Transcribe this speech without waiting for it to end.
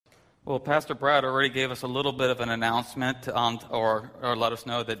Well, Pastor Brad already gave us a little bit of an announcement or let us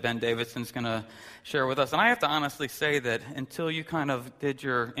know that Ben Davidson's going to share with us. And I have to honestly say that until you kind of did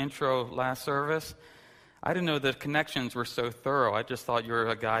your intro last service, I didn't know the connections were so thorough. I just thought you were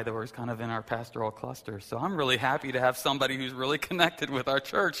a guy that was kind of in our pastoral cluster. So I'm really happy to have somebody who's really connected with our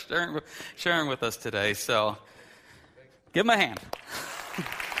church sharing with us today. So give him a hand.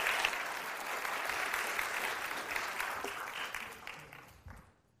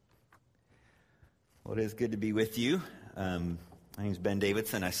 Well, it is good to be with you. My name is Ben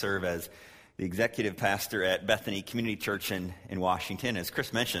Davidson. I serve as the executive pastor at Bethany Community Church in Washington. As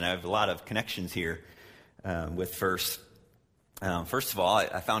Chris mentioned, I have a lot of connections here with First. First of all,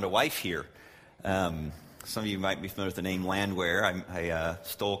 I found a wife here. Some of you might be familiar with the name Landwehr. I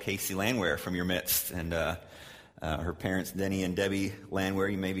stole Casey Landwehr from your midst, and her parents, Denny and Debbie Landwehr,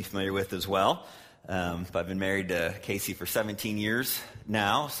 you may be familiar with as well. But I've been married to Casey for 17 years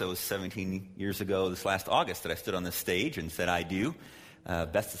now, so it was 17 years ago this last August that I stood on this stage and said, I do.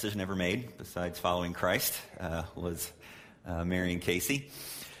 Best decision ever made, besides following Christ, was marrying Casey.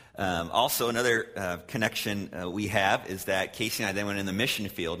 Also, another connection we have is that Casey and I then went in the mission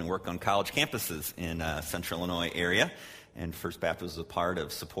field and worked on college campuses in Central Illinois area, and First Baptist was a part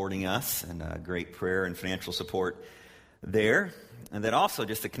of supporting us, and great prayer and financial support there. And then also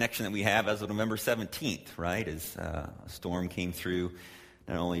just the connection that we have as of November 17th, right, as a storm came through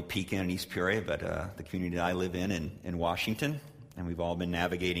not only Pekin and East Peoria, but the community that I live in Washington. And we've all been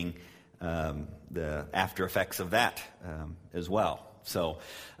navigating the after effects of that as well. So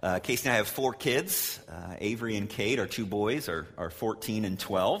Casey and I have 4 kids. Avery and Kate, our 2 boys, are 14 and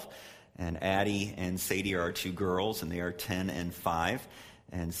 12. And Addie and Sadie are our 2 girls, and they are 10 and 5.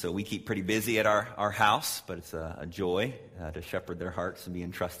 And so we keep pretty busy at our house, but it's a joy to shepherd their hearts and be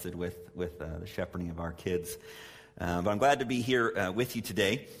entrusted with the shepherding of our kids. But I'm glad to be here with you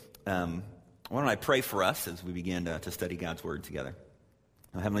today. Why don't I pray for us as we begin to study God's Word together?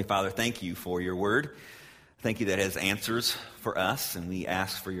 Heavenly Father, thank you for your Word. Thank you that it has answers for us, and we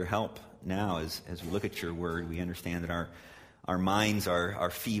ask for your help now as we look at your Word. We understand that our minds are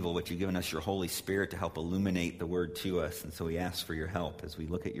feeble, but you've given us your Holy Spirit to help illuminate the Word to us. And so we ask for your help as we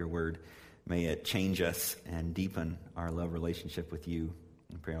look at your Word. May it change us and deepen our love relationship with you.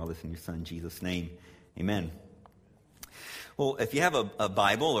 I pray all this in your Son, Jesus' name. Amen. Well, if you have a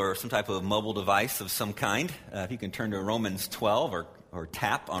Bible or some type of mobile device of some kind, if you can turn to Romans 12 or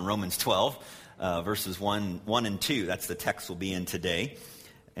tap on Romans 12, verses 1 and 2. That's the text we'll be in today.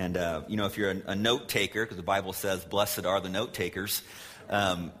 And, if you're a note taker, because the Bible says, blessed are the note takers,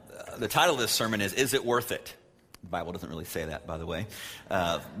 the title of this sermon is it worth it? The Bible doesn't really say that, by the way.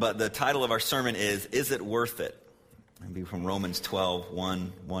 But the title of our sermon is it worth it? It'll be from Romans 12,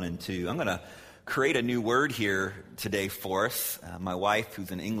 1 and 2. I'm going to create a new word here today for us. My wife,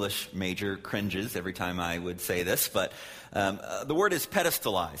 who's an English major, cringes every time I would say this, but the word is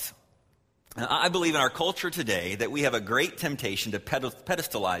pedestalize. I believe in our culture today that we have a great temptation to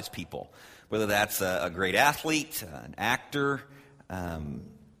pedestalize people, whether that's a great athlete, an actor,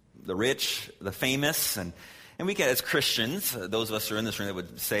 the rich, the famous, and we can, as Christians, those of us who are in this room that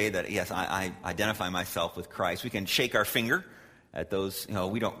would say that, yes, I identify myself with Christ, we can shake our finger at those,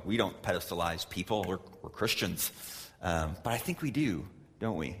 we don't pedestalize people, we're Christians, but I think we do,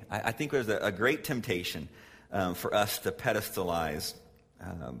 don't we? I think there's a great temptation for us to pedestalize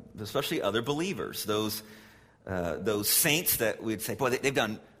especially other believers, those saints that we'd say, boy, they've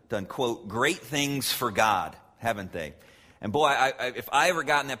done quote, great things for God, haven't they? And boy, if I ever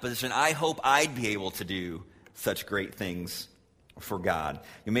got in that position, I hope I'd be able to do such great things for God.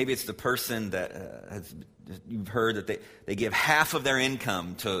 Maybe it's the person that you've heard that they give half of their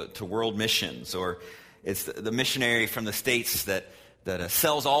income to world missions, or it's the missionary from the States that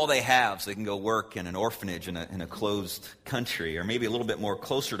sells all they have so they can go work in an orphanage in a closed country. Or maybe a little bit more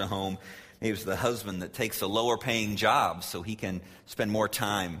closer to home, maybe it's the husband that takes a lower paying job so he can spend more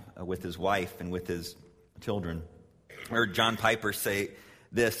time with his wife and with his children. I heard John Piper say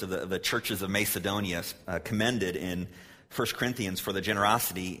this of the churches of Macedonia, commended in 1 Corinthians for the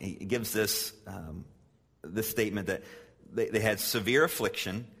generosity. He gives this statement that they had severe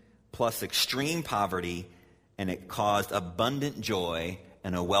affliction plus extreme poverty, and it caused abundant joy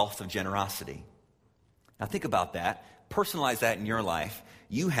and a wealth of generosity. Now think about that. Personalize that in your life.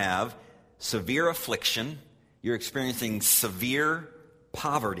 You have severe affliction. You're experiencing severe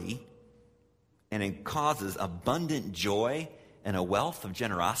poverty, and it causes abundant joy and a wealth of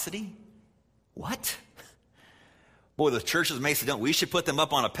generosity? What? Boy, the churches of Macedonia, we should put them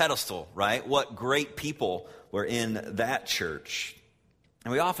up on a pedestal, right? What great people were in that church.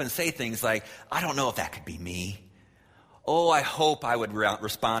 And we often say things like, I don't know if that could be me. Oh, I hope I would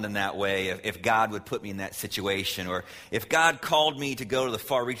respond in that way if God would put me in that situation. Or if God called me to go to the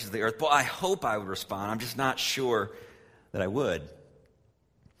far reaches of the earth, boy, I hope I would respond. I'm just not sure that I would.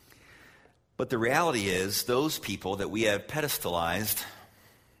 But the reality is, those people that we have pedestalized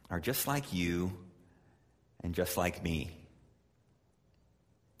are just like you and just like me.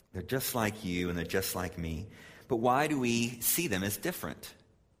 They're just like you and they're just like me. But why do we see them as different?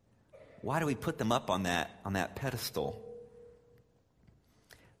 Why do we put them up on that pedestal?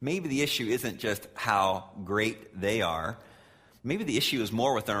 Maybe the issue isn't just how great they are. Maybe the issue is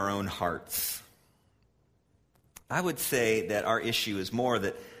more within our own hearts. I would say that our issue is more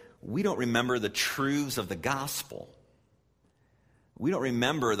that we don't remember the truths of the gospel. We don't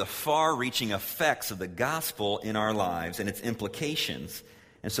remember the far-reaching effects of the gospel in our lives and its implications.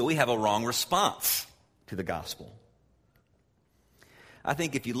 And so we have a wrong response to the gospel. I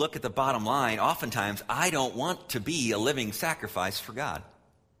think if you look at the bottom line, oftentimes I don't want to be a living sacrifice for God.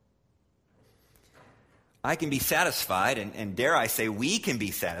 I can be satisfied, and dare I say we can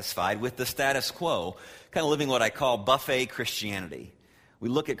be satisfied with the status quo, kind of living what I call buffet Christianity. We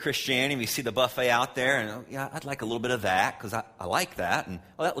look at Christianity, we see the buffet out there, and yeah, I'd like a little bit of that because I like that, and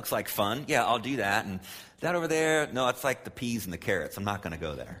oh, that looks like fun. Yeah, I'll do that. And that over there, no, it's like the peas and the carrots. I'm not going to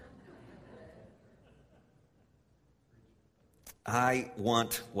go there. I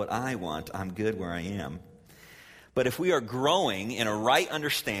want what I want. I'm good where I am. But if we are growing in a right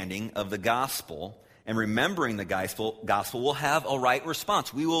understanding of the gospel and remembering the gospel, we'll have a right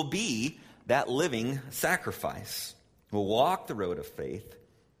response. We will be that living sacrifice. We'll walk the road of faith.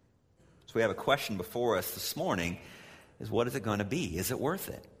 So we have a question before us this morning, is what is it going to be? Is it worth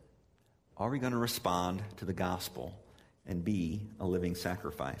it? Are we going to respond to the gospel and be a living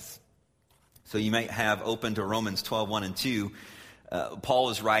sacrifice? So you might have open to Romans 12:1 and 2.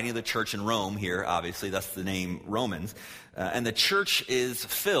 Paul is writing to the church in Rome here, obviously. That's the name Romans. And the church is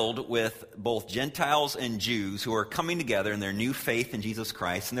filled with both Gentiles and Jews who are coming together in their new faith in Jesus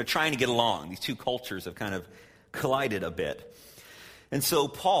Christ, and they're trying to get along. These two cultures have kind of collided a bit. And so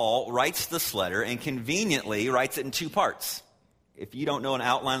Paul writes this letter and conveniently writes it in two parts. If you don't know an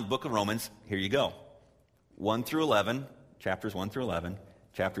outline of the book of Romans, here you go. 1 through 11, chapters 1 through 11,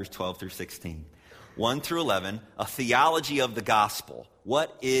 chapters 12 through 16. 1 through 11, a theology of the gospel.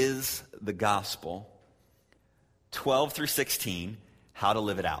 What is the gospel? 12 through 16, how to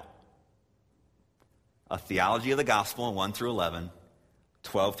live it out. A theology of the gospel in 1 through 11,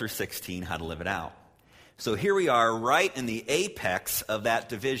 12 through 16, how to live it out. So here we are right in the apex of that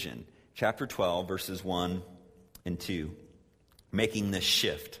division, chapter 12, verses 1 and 2, making this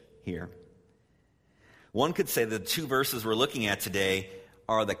shift here. One could say that the two verses we're looking at today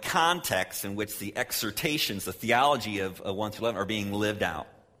are the context in which the exhortations, the theology of 1 through 11 are being lived out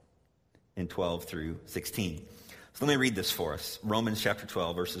in 12 through 16. So let me read this for us. Romans chapter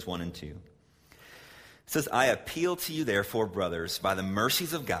 12, verses 1 and 2. It says, I appeal to you, therefore, brothers, by the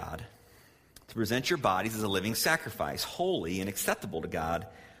mercies of God, to present your bodies as a living sacrifice, holy and acceptable to God,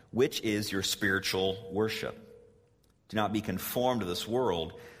 which is your spiritual worship. Do not be conformed to this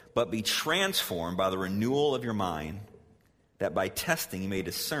world, but be transformed by the renewal of your mind, that by testing you may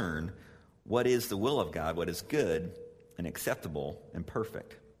discern what is the will of God, what is good and acceptable and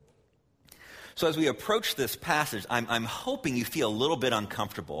perfect. So as we approach this passage, I'm hoping you feel a little bit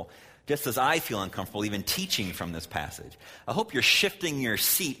uncomfortable, just as I feel uncomfortable even teaching from this passage. I hope you're shifting your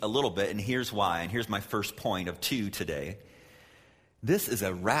seat a little bit, and here's why, and here's my first point of 2 today. This is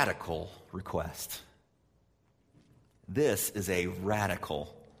a radical request. This is a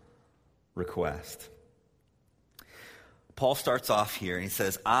radical request. Paul starts off here and he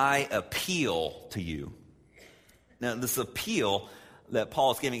says, I appeal to you. Now, this appeal that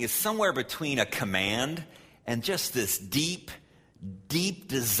Paul is giving is somewhere between a command and just this deep, deep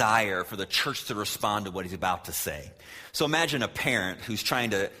desire for the church to respond to what he's about to say. So imagine a parent who's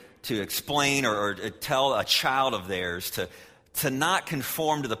trying to explain or tell a child of theirs to not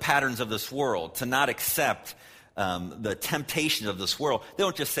conform to the patterns of this world, to not accept the temptations of this world. They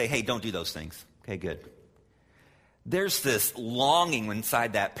don't just say, hey, don't do those things. Okay, good. There's this longing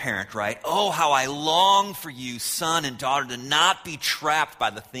inside that parent, right? Oh, how I long for you, son and daughter, to not be trapped by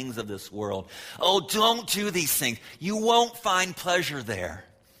the things of this world. Oh, don't do these things. You won't find pleasure there.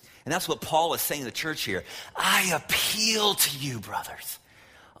 And that's what Paul is saying to the church here. I appeal to you, brothers.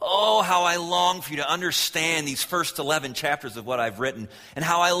 Oh, how I long for you to understand these first 11 chapters of what I've written, and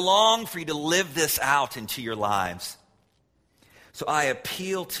how I long for you to live this out into your lives. So I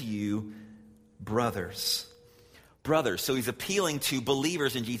appeal to you, brothers. Brothers, so he's appealing to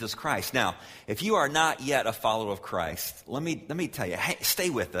believers in Jesus Christ. Now, if you are not yet a follower of Christ, let me tell you, hey, stay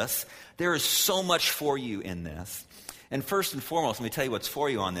with us. There is so much for you in this. And first and foremost, let me tell you what's for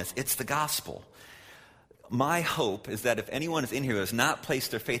you on this. It's the gospel. My hope is that if anyone is in here who has not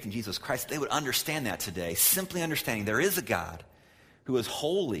placed their faith in Jesus Christ, they would understand that today. Simply understanding there is a God who is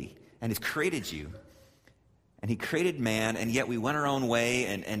holy and has created you. And he created man, and yet we went our own way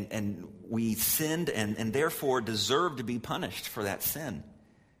and we sinned and therefore deserve to be punished for that sin.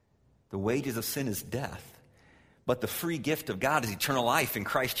 The wages of sin is death. But the free gift of God is eternal life in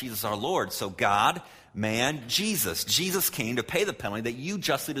Christ Jesus our Lord. So God, man, Jesus. Jesus came to pay the penalty that you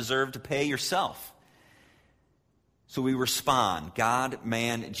justly deserve to pay yourself. So we respond. God,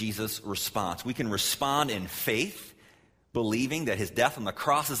 man, Jesus response. We can respond in faith, believing that his death on the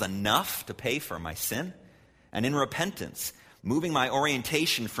cross is enough to pay for my sin. And in repentance, moving my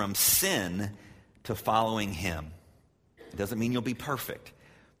orientation from sin to following him. It doesn't mean you'll be perfect.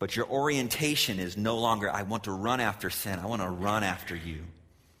 But your orientation is no longer, I want to run after sin. I want to run after you.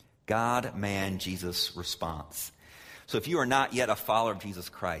 God, man, Jesus response. So if you are not yet a follower of Jesus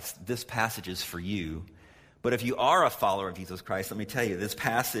Christ, this passage is for you. But if you are a follower of Jesus Christ, let me tell you, this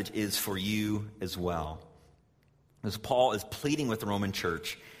passage is for you as well. As Paul is pleading with the Roman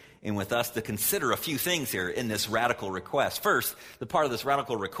church and with us to consider a few things here in this radical request. First, the part of this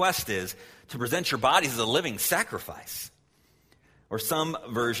radical request is to present your bodies as a living sacrifice. Or some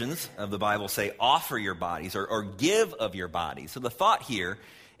versions of the Bible say offer your bodies or give of your bodies. So the thought here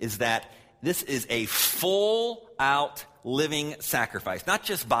is that this is a full-out living sacrifice. Not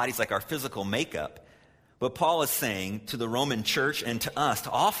just bodies like our physical makeup, but Paul is saying to the Roman church and to us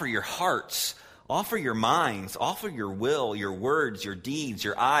to offer your hearts, offer your minds, offer your will, your words, your deeds,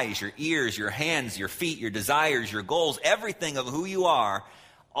 your eyes, your ears, your hands, your feet, your desires, your goals, everything of who you are,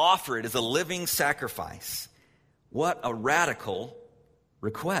 offer it as a living sacrifice. What a radical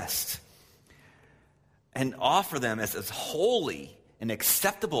request. And offer them as holy and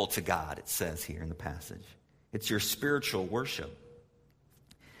acceptable to God, it says here in the passage. It's your spiritual worship.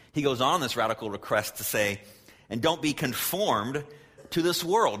 He goes on this radical request to say, and don't be conformed to this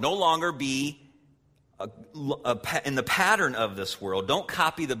world. No longer be in the pattern of this world. Don't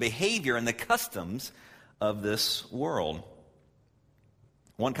copy the behavior and the customs of this world.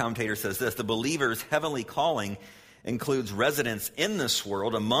 One commentator says this, the believer's heavenly calling includes residence in this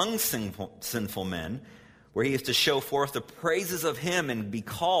world among sinful men, where he is to show forth the praises of him and be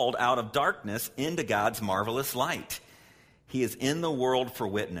called out of darkness into God's marvelous light. He is in the world for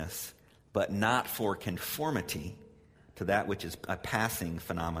witness, but not for conformity to that which is a passing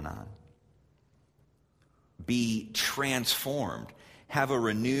phenomenon. Be transformed. Have a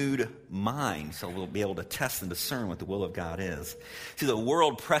renewed mind so we'll be able to test and discern what the will of God is. See, the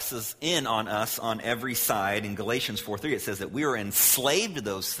world presses in on us on every side. In Galatians 4:3, it says that we were enslaved to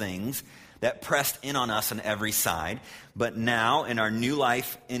those things that pressed in on us on every side. But now, in our new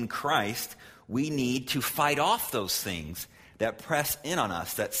life in Christ, we need to fight off those things that press in on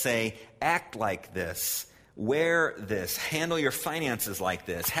us, that say, act like this, wear this, handle your finances like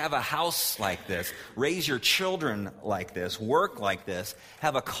this, have a house like this, raise your children like this, work like this,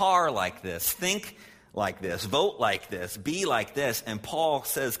 have a car like this, think like this, vote like this, be like this. And Paul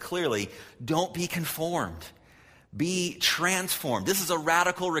says clearly, don't be conformed. Be transformed. This is a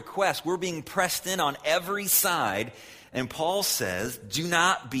radical request. We're being pressed in on every side. And Paul says, do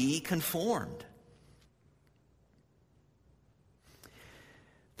not be conformed.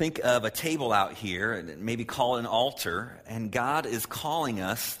 Think of a table out here, and maybe call it an altar, and God is calling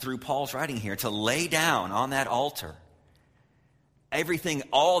us, through Paul's writing here, to lay down on that altar. Everything,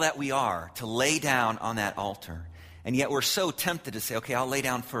 all that we are, to lay down on that altar. And yet we're so tempted to say, okay, I'll lay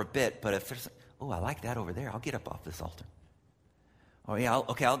down for a bit, but if there's, I like that over there, I'll get up off this altar. Oh yeah,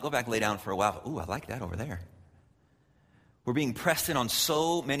 I'll go back and lay down for a while. I like that over there. We're being pressed in on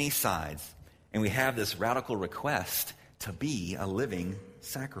so many sides, and we have this radical request to be a living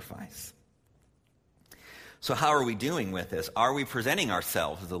sacrifice. So how are we doing with this? Are we presenting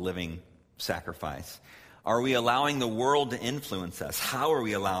ourselves as a living sacrifice? Are we allowing the world to influence us? How are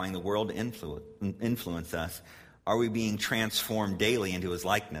we allowing the world to influence us? Are we being transformed daily into his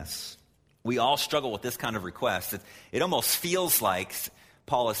likeness? We all struggle with this kind of request. It almost feels like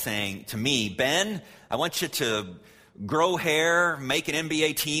Paul is saying to me, Ben, I want you to grow hair, make an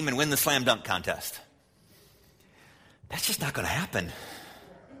NBA team, and win the slam dunk contest. That's just not going to happen.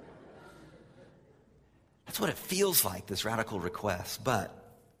 That's what it feels like, this radical request. But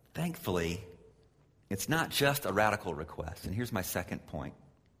thankfully, it's not just a radical request. And here's my second point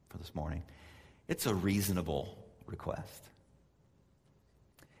for this morning. It's a reasonable request.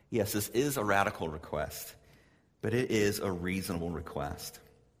 Yes, this is a radical request, but it is a reasonable request.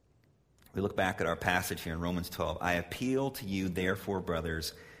 We look back at our passage here in Romans 12. I appeal to you, therefore,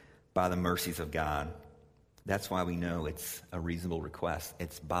 brothers, by the mercies of God, That's why we know it's a reasonable request.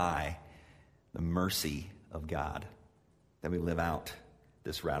 It's by the mercy of God that we live out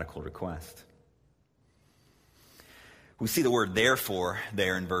this radical request. We see the word therefore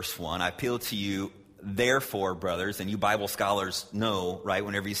there in verse 1. I appeal to you, therefore, brothers, and you Bible scholars know, right,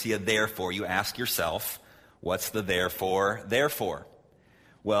 whenever you see a therefore, you ask yourself, what's the therefore? Therefore.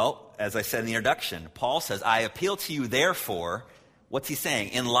 Well, as I said in the introduction, Paul says, I appeal to you, therefore. What's he saying?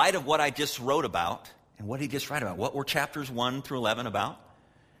 In light of what I just wrote about, and what did he just write about? What were chapters 1 through 11 about?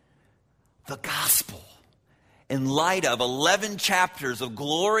 The gospel. In light of 11 chapters of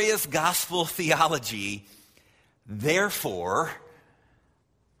glorious gospel theology, therefore,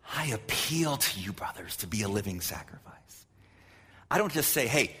 I appeal to you, brothers, to be a living sacrifice. I don't just say,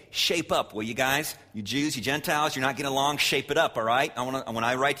 hey, shape up, will you guys? You Jews, you Gentiles, you're not getting along, shape it up, all right? When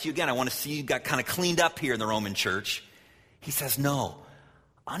I write to you again, I want to see you got kind of cleaned up here in the Roman church. He says, no,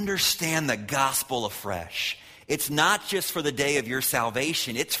 understand the gospel afresh. It's not just for the day of your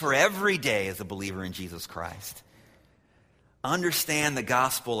salvation. It's for every day as a believer in Jesus Christ. Understand the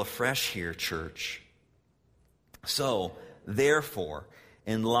gospel afresh here, church. So, therefore,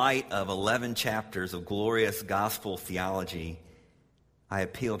 in light of 11 chapters of glorious gospel theology, I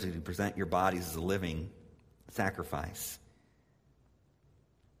appeal to you to present your bodies as a living sacrifice.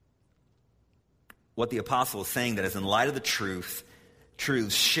 What the apostle is saying that is in light of the truths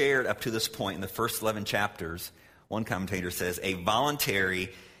shared up to this point in the first 11 chapters, one commentator says, a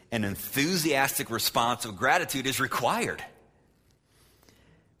voluntary and enthusiastic response of gratitude is required.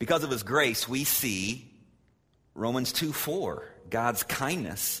 Because of his grace, we see Romans 2:4, God's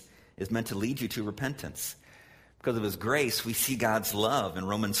kindness is meant to lead you to repentance. Because of his grace, we see God's love. In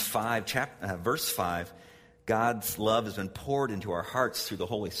Romans 5, verse 5, God's love has been poured into our hearts through the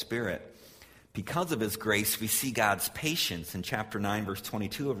Holy Spirit. Because of his grace, we see God's patience. In chapter 9, verse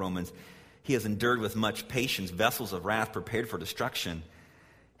 22 of Romans, he has endured with much patience vessels of wrath prepared for destruction.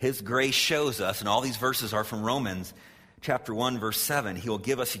 His grace shows us, and all these verses are from Romans, chapter 1, verse 7, he will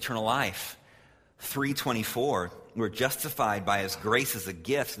give us eternal life. 3:24, we're justified by his grace as a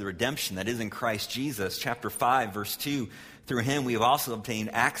gift, the redemption that is in Christ Jesus. Chapter 5, verse 2, through him we have also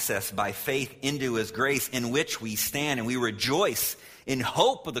obtained access by faith into his grace, in which we stand, and we rejoice in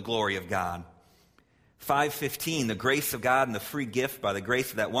hope of the glory of God. 5:15, the grace of God and the free gift by the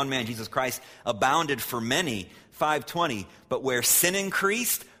grace of that one man, Jesus Christ, abounded for many. 5:20, but where sin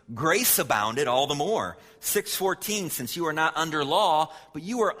increased, grace abounded all the more. 6:14, since you are not under law, but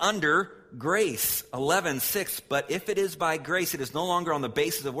you are under grace. 11:6, but if it is by grace, it is no longer on the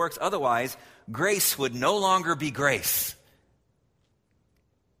basis of works. Otherwise, grace would no longer be grace.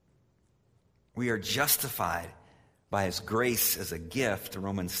 We are justified by his grace as a gift.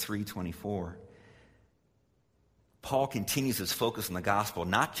 Romans 3:24. Paul continues his focus on the gospel,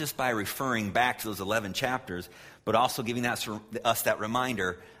 not just by referring back to those 11 chapters, but also giving us that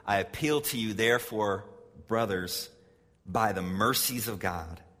reminder, I appeal to you, therefore, brothers, by the mercies of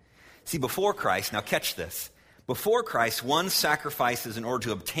God. See, before Christ, now catch this, before Christ, one sacrifices in order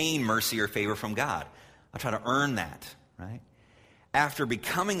to obtain mercy or favor from God. I try to earn that, right? After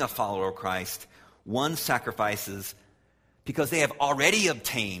becoming a follower of Christ, one sacrifices because they have already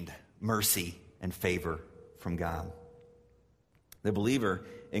obtained mercy and favor from God. The believer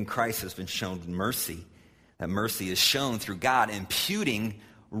in Christ has been shown mercy. That mercy is shown through God imputing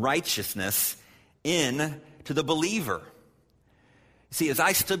righteousness in to the believer. See, as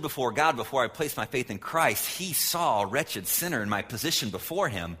I stood before God before I placed my faith in Christ, he saw a wretched sinner in my position before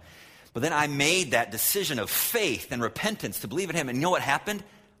him. But then I made that decision of faith and repentance to believe in him. And you know what happened?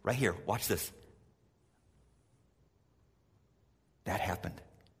 Right here, watch this. That happened.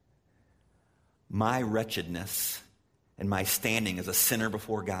 My wretchedness and my standing as a sinner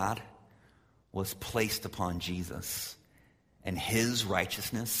before God was placed upon Jesus, and his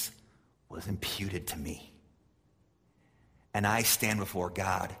righteousness was imputed to me. And I stand before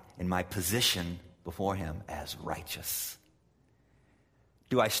God in my position before him as righteous.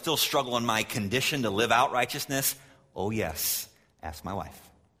 Do I still struggle in my condition to live out righteousness? Oh, yes. Ask my wife.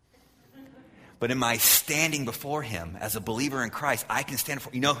 But in my standing before him as a believer in Christ, I can stand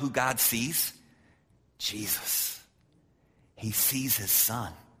before. You know who God sees? Jesus. He sees his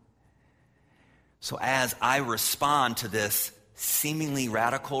son. So as I respond to this seemingly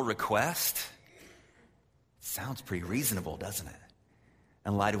radical request, it sounds pretty reasonable, doesn't it?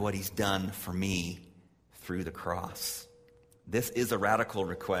 In light of what he's done for me through the cross. This is a radical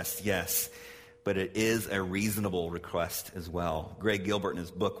request, yes, but it is a reasonable request as well. Greg Gilbert in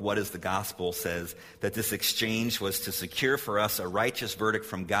his book, What is the Gospel, says that this exchange was to secure for us a righteous verdict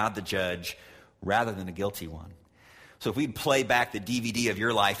from God the judge rather than a guilty one. So if we'd play back the DVD of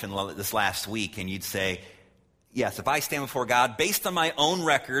your life in this last week and you'd say, yes, if I stand before God, based on my own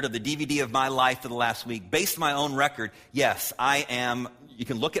record of the DVD of my life for the last week, based on my own record, yes, I am, you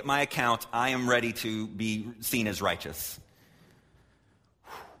can look at my account, I am ready to be seen as righteous.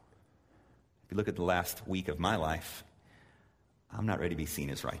 If you look at the last week of my life, I'm not ready to be seen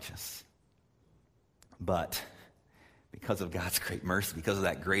as righteous. But because of God's great mercy, because of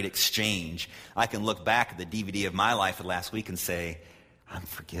that great exchange, I can look back at the DVD of my life of last week and say, I'm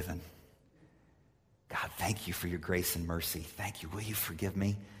forgiven. God, thank you for your grace and mercy. Thank you. Will you forgive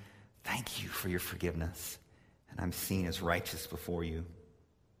me? Thank you for your forgiveness. And I'm seen as righteous before you.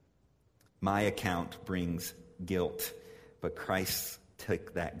 My account brings guilt, but Christ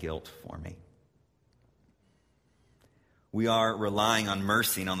took that guilt for me. We are relying on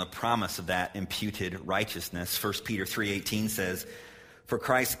mercy and on the promise of that imputed righteousness. 1 Peter 3:18 says, for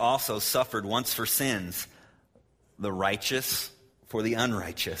Christ also suffered once for sins, the righteous for the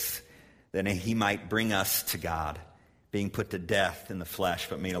unrighteous, that he might bring us to God, being put to death in the flesh,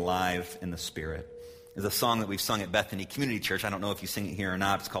 but made alive in the Spirit. There's a song that we've sung at Bethany Community Church. I don't know if you sing it here or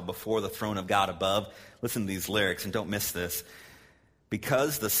not. It's called Before the Throne of God Above. Listen to these lyrics and don't miss this.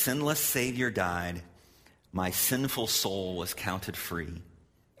 Because the sinless Savior died, my sinful soul was counted free.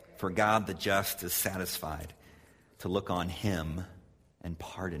 For God the just is satisfied to look on him and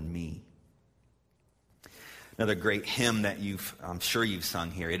pardon me. Another great hymn that I'm sure you've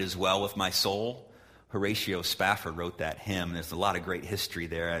sung here, It Is Well With My Soul. Horatio Spafford wrote that hymn. There's a lot of great history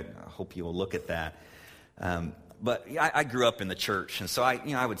there. I hope you will look at that. But I grew up in the church, and so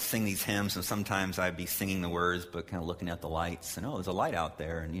I would sing these hymns, and sometimes I'd be singing the words, but kind of looking at the lights, and there's a light out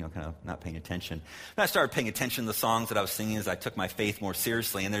there, and kind of not paying attention. And I started paying attention to the songs that I was singing as I took my faith more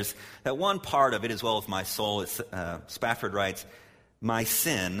seriously. And there's that one part of It Is Well With My Soul. Spafford writes, my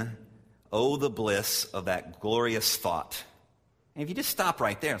sin, oh the bliss of that glorious thought. And if you just stop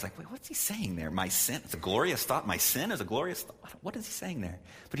right there, it's like, wait, what's he saying there? My sin, it's a glorious thought. My sin is a glorious thought. What is he saying there?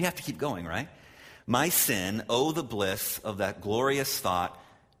 But you have to keep going, right? My sin, oh the bliss of that glorious thought.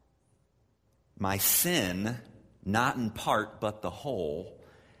 My sin, not in part but the whole,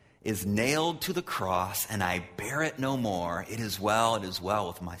 is nailed to the cross, and I bear it no more. It is well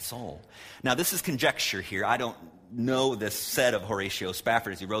with my soul. Now this is conjecture here. I don't know this said of Horatio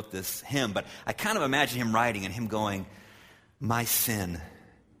Spafford as he wrote this hymn, but I kind of imagine him writing and him going, my sin.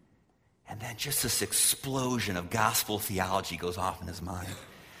 And then just this explosion of gospel theology goes off in his mind.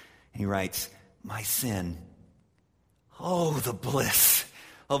 And he writes, my sin, oh, the bliss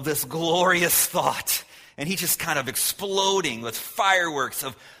of this glorious thought. And he just kind of exploding with fireworks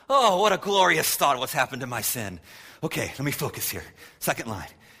of, oh, what a glorious thought, what's happened to my sin. Okay, let me focus here. Second line.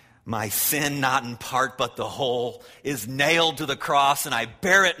 My sin, not in part but the whole, is nailed to the cross, and I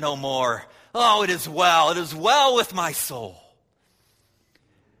bear it no more. Oh, it is well with my soul.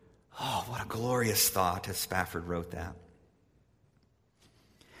 Oh, what a glorious thought, as Spafford wrote that.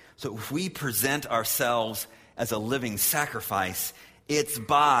 So if we present ourselves as a living sacrifice, it's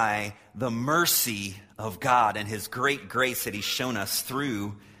by the mercy of God and his great grace that he's shown us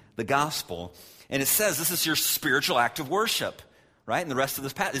through the gospel. And it says this is your spiritual act of worship, right? And the rest of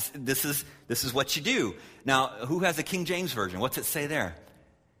this passage, this is what you do. Now, who has a King James Version? What's it say there?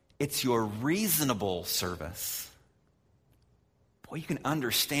 It's your reasonable service. Boy, you can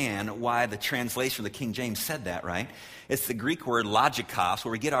understand why the translation of the King James said that, right? It's the Greek word logikos,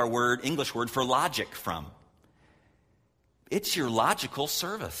 where we get our English word for logic from. It's your logical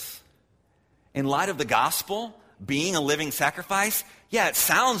service. In light of the gospel, being a living sacrifice, yeah, it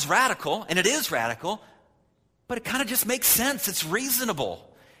sounds radical, and it is radical, but it kind of just makes sense. It's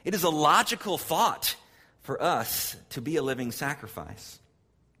reasonable. It is a logical thought for us to be a living sacrifice.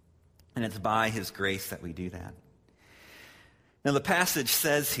 And it's by his grace that we do that. Now, the passage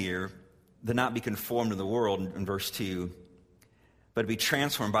says here, to not be conformed to the world, in verse 2, but to be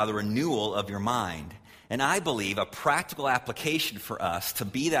transformed by the renewal of your mind. And I believe a practical application for us to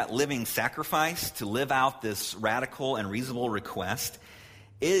be that living sacrifice, to live out this radical and reasonable request,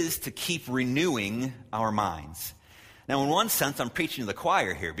 is to keep renewing our minds. Now, in one sense, I'm preaching to the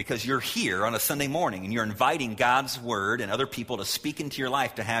choir here, because you're here on a Sunday morning, and you're inviting God's word and other people to speak into your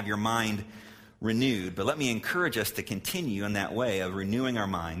life to have your mind renewed. But let me encourage us to continue in that way of renewing our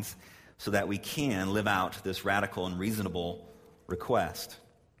minds so that we can live out this radical and reasonable request.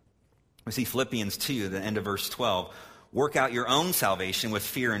 We see Philippians 2, the end of verse 12. Work out your own salvation with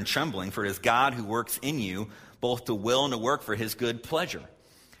fear and trembling, for it is God who works in you both to will and to work for his good pleasure.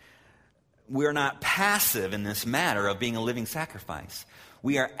 We're not passive in this matter of being a living sacrifice.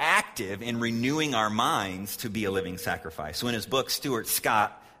 We are active in renewing our minds to be a living sacrifice. So in his book, Stuart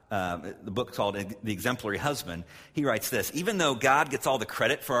Scott, the book called The Exemplary Husband, he writes this: even though God gets all the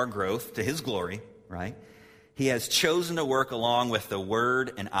credit for our growth to his glory, right? He has chosen to work along with the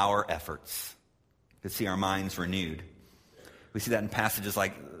word and our efforts to see our minds renewed. We see that in passages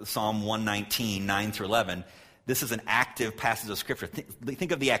like Psalm 119, 9 through 11. This is an active passage of Scripture.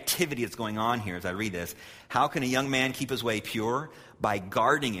 Think of the activity that's going on here as I read this. How can a young man keep his way pure? By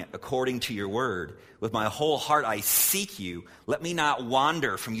guarding it according to your word. With my whole heart I seek you. Let me not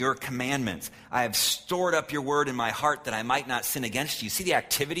wander from your commandments. I have stored up your word in my heart that I might not sin against you. See the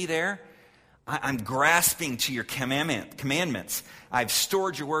activity there? I'm grasping to your commandments. I've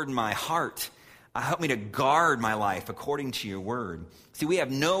stored your word in my heart. Help me to guard my life according to your word. See, we have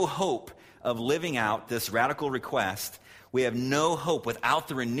no hope of living out this radical request. We have no hope without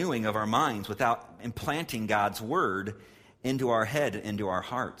the renewing of our minds, without implanting God's word into our head, into our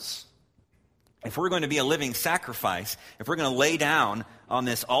hearts. If we're going to be a living sacrifice, if we're going to lay down on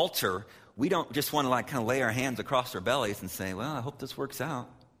this altar, we don't just want to kind of lay our hands across our bellies and say, well, I hope this works out.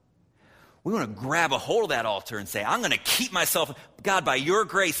 We want to grab a hold of that altar and say, I'm going to keep myself, God, by your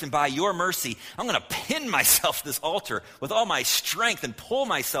grace and by your mercy, I'm going to pin myself to this altar with all my strength and pull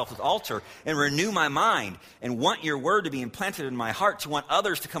myself to this altar and renew my mind and want your word to be implanted in my heart, to want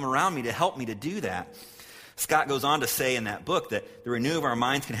others to come around me to help me to do that. Scott goes on to say in that book that the renewal of our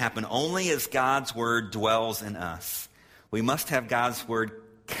minds can happen only as God's word dwells in us. We must have God's word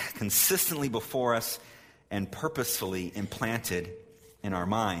consistently before us and purposefully implanted in our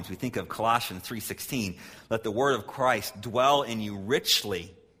minds. We think of Colossians 3:16, let the word of Christ dwell in you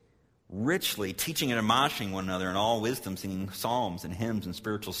richly, teaching and admonishing one another in all wisdom, singing psalms and hymns and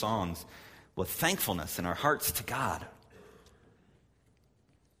spiritual songs with thankfulness in our hearts to God.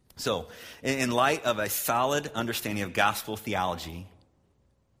 So, in light of a solid understanding of gospel theology,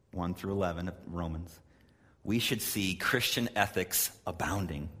 1 through 11 of Romans, we should see Christian ethics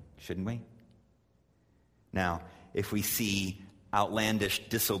abounding, shouldn't we? Now, if we see outlandish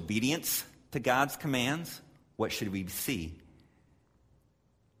disobedience to God's commands, what should we see?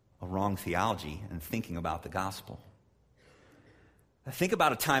 A wrong theology and thinking about the gospel. Think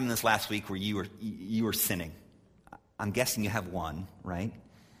about a time in this last week where you were sinning. I'm guessing you have one, right?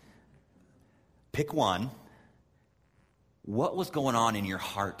 Pick one. What was going on in your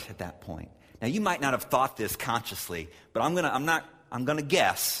heart at that point? Now, you might not have thought this consciously, but I'm gonna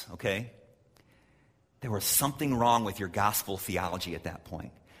guess, okay? There was something wrong with your gospel theology at that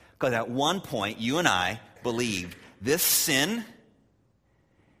point. Because at one point, you and I believed this sin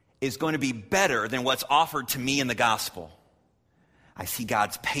is going to be better than what's offered to me in the gospel. I see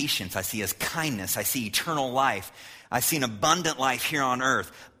God's patience. I see his kindness. I see eternal life. I see an abundant life here on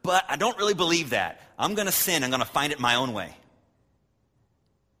earth. But I don't really believe that. I'm going to sin. I'm going to find it my own way.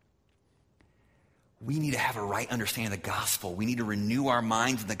 We need to have a right understanding of the gospel. We need to renew our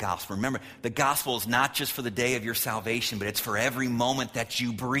minds in the gospel. Remember, the gospel is not just for the day of your salvation, but it's for every moment that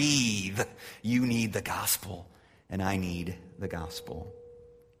you breathe. You need the gospel, and I need the gospel.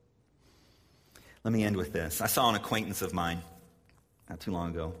 Let me end with this. I saw an acquaintance of mine not too long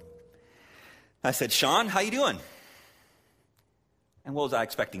ago. I said, Sean, how you doing? And what was I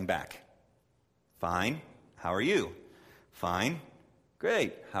expecting back? Fine. How are you? Fine.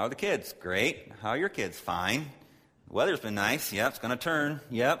 Great. How are the kids? Great. How are your kids? Fine. The weather's been nice. Yep, it's going to turn.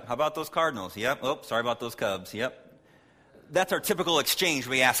 Yep. How about those Cardinals? Yep. Oh, sorry about those Cubs. Yep. That's our typical exchange.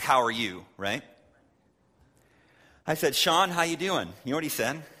 We ask, how are you, right? I said, Sean, how you doing? You know what he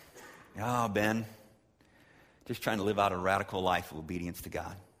said? Oh, Ben, just trying to live out a radical life of obedience to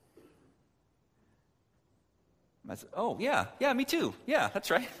God. I said, oh, yeah, me too. Yeah, that's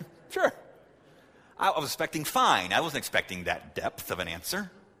right. Sure. I was expecting fine. I wasn't expecting that depth of an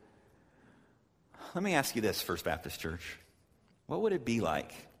answer. Let me ask you this, First Baptist Church. What would it be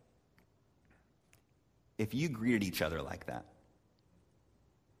like if you greeted each other like that?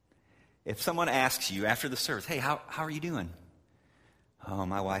 If someone asks you after the service, hey, how are you doing? Oh,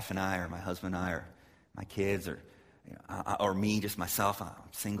 my wife and I, or my husband and I, or my kids, or me, just myself, I'm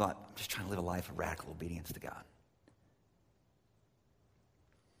single. I'm just trying to live a life of radical obedience to God.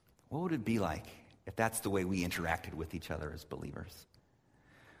 What would it be like if that's the way we interacted with each other as believers?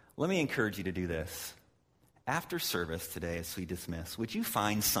 Let me encourage you to do this. After service today, as we dismiss, would you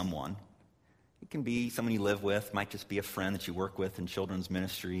find someone? It can be someone you live with, might just be a friend that you work with in children's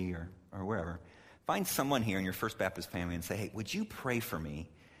ministry or wherever. Find someone here in your First Baptist family and say, hey, would you pray for me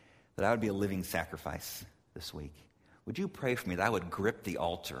that I would be a living sacrifice this week? Would you pray for me that I would grip the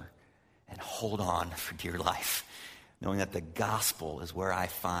altar and hold on for dear life, knowing that the gospel is where I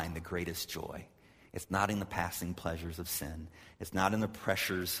find the greatest joy? It's not in the passing pleasures of sin. It's not in the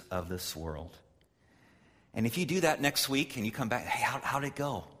pressures of this world. And if you do that next week and you come back, hey, how'd it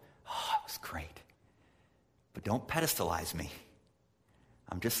go? Oh, it was great. But don't pedestalize me.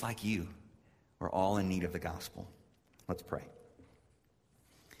 I'm just like you. We're all in need of the gospel. Let's pray.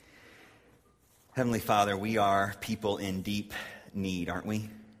 Heavenly Father, we are people in deep need, aren't we?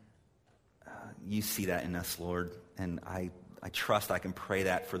 You see that in us, Lord, and I trust I can pray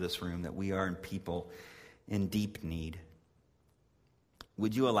that for this room, that we are people in deep need.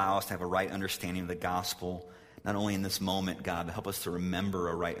 Would you allow us to have a right understanding of the gospel, not only in this moment, God, but help us to remember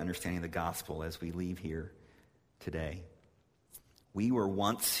a right understanding of the gospel as we leave here today. We were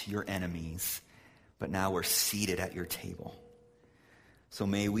once your enemies, but now we're seated at your table. So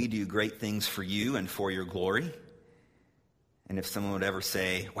may we do great things for you and for your glory. And if someone would ever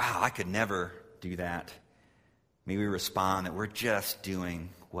say, wow, I could never do that, may we respond that we're just doing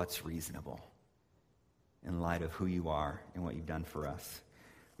what's reasonable in light of who you are and what you've done for us.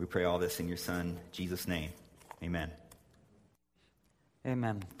 We pray all this in your Son, Jesus' name. Amen.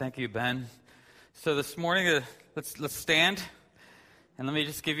 Amen. Thank you, Ben. So this morning, let's stand, and let me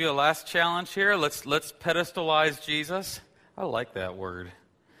just give you a last challenge here. Let's pedestalize Jesus. I like that word.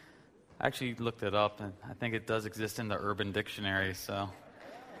 I actually looked it up, and I think it does exist in the Urban Dictionary, so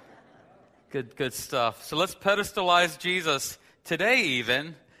good stuff. So let's pedestalize Jesus today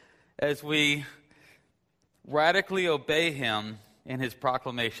even as we radically obey him in his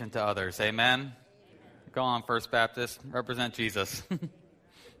proclamation to others. Amen? Go on, First Baptist. Represent Jesus.